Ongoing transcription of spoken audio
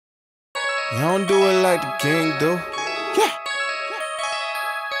You don't do it like the king do. Yeah.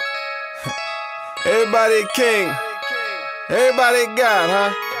 Everybody king. Everybody God,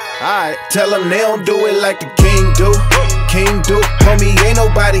 huh? Alright. Tell them they don't do it like the king do. King do. Homie, ain't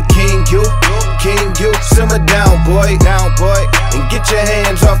nobody king you. King you. Simmer down, boy. Down, boy. And get your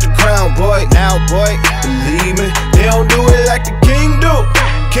hands off the crown, boy. Now, boy. Believe me. They don't do it like the king do.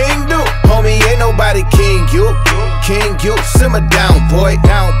 King do. Homie, ain't nobody king you. King you. Simmer down, boy.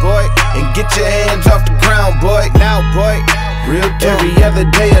 Down, boy. And get your hands off the crown, boy. Now, boy. Real talk. Every other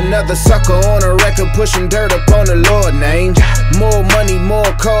day another sucker on a record pushing dirt up on the Lord name. More money, more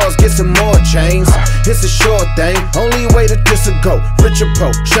cars, get some more chains. It's a sure thing, only way that this'll go. Rich or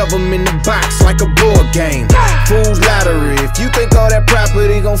po, shove them in the box like a board game. Fool's lottery, if you think all that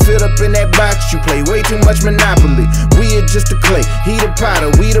property gon' fit up in that box, you play way too much Monopoly. We are just the clay, he the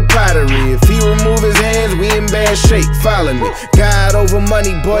potter, we the pottery. If he remove his hands, we in bad shape, follow me. God over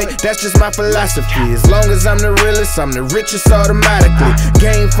money, boy, that's just my philosophy. As long as I'm the realest, I'm the richest automatically.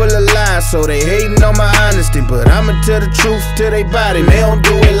 Game full of lies, so they hating on my honesty, but I'ma tell the truth till they body. They don't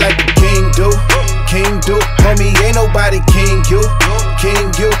do it like the king do. King do. Homie, ain't nobody king you.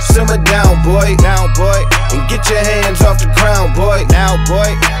 King you. Simmer down, boy. Now, boy. And get your hands off the crown, boy. Now, boy.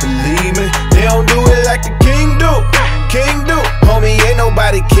 Believe me, they don't do it like the king do. King do. Homie, ain't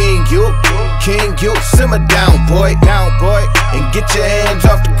nobody king you. King you. Simmer down, boy. Now, boy. And get your hands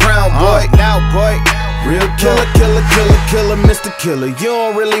off the crown, boy. Now, boy. Real killer, killer, killer, killer, Mr. Killer. You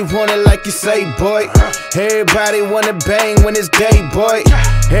don't really want it like you say, boy. Everybody wanna bang when it's day, boy.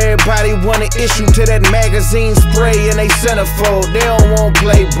 Everybody wanna issue to that magazine spray in they centerfold. They don't want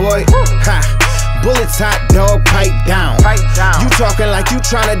play, boy. Ha. Bullets hot, dog, pipe down. You talking like you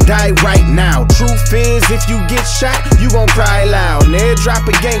tryna die right now. Truth is, if you get shot, you gon' cry loud. And they drop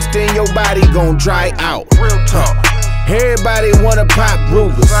a gangster and your body gon' dry out. Real talk. Everybody wanna pop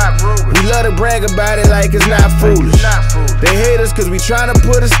Rugers. We love to brag about it like it's not foolish. They hate us cause we tryna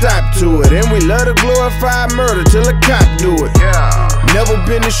put a stop to it. And we love to glorify murder till a cop do it. Never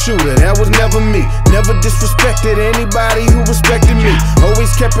been a shooter, that was never me. Never disrespected anybody who respected me.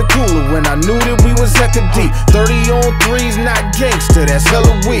 Always kept it cooler when I knew that we was hecka deep. 30 on 3's not gangster, that's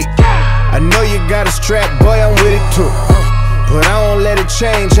hella weak. I know you got a strap, boy, I'm with it too. But I don't let it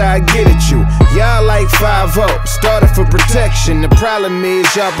change how I get at you. Y'all like 5-0, started for protection. The problem is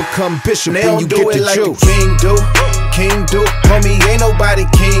y'all become bishop when you get the like juice. The king do, king do. Homie, ain't nobody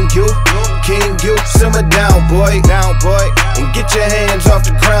king you. King you, simmer down, boy. Down, boy. And get your hands off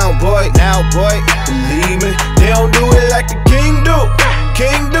the crown, boy. Now, boy, believe me, they don't do it like the king do.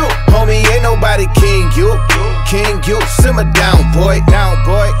 King do. Homie, ain't nobody king you. King you, simmer down, boy. Down,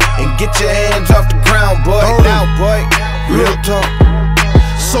 boy. And get your hands off the crown, boy. Now, boy. Real talk.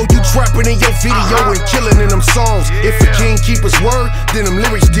 So you trapping in your video and killing in them songs. If a king keep his word, then them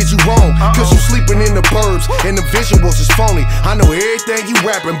lyrics did you wrong. Cause you sleeping in the burbs and the visuals is phony. I know everything you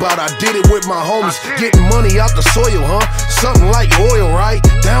rapping about, I did it with my homies. Getting money out the soil, huh? Something like oil, right?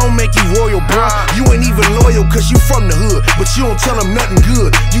 That don't make you royal, bro. You ain't even loyal cause you from the hood, but you don't tell them nothing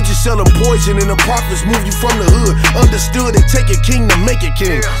good. You just sell them poison and the profits move you from the hood. Understood it take a king to make a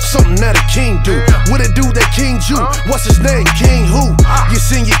king. Something that a king do. What it do that king do? What's his name? King who? You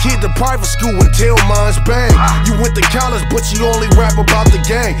send your kid to private school until mine's bang. You went to college but you only rap about the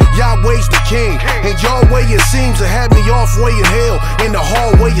gang. Yahweh's the king, and your way it seems to have me off way in hell in the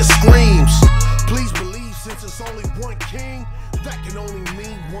hallway of screams. Please believe since it's only one king, that can only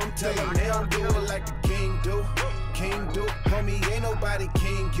mean one thing. Tell them they don't do it like the king do. King do. Homie, ain't nobody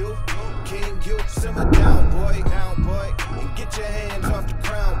king you. King you. Simmer down, boy. Now, boy. And get your hands off the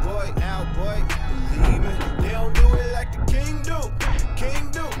crown, boy. Now, boy. Believe me, they don't do it like the king do.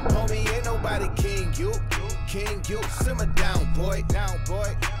 King do. Homie, ain't nobody king you. King you. Simmer down, boy. Now,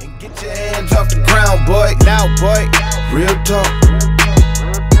 boy. And get your hands off the crown, boy. Now, boy. Real talk.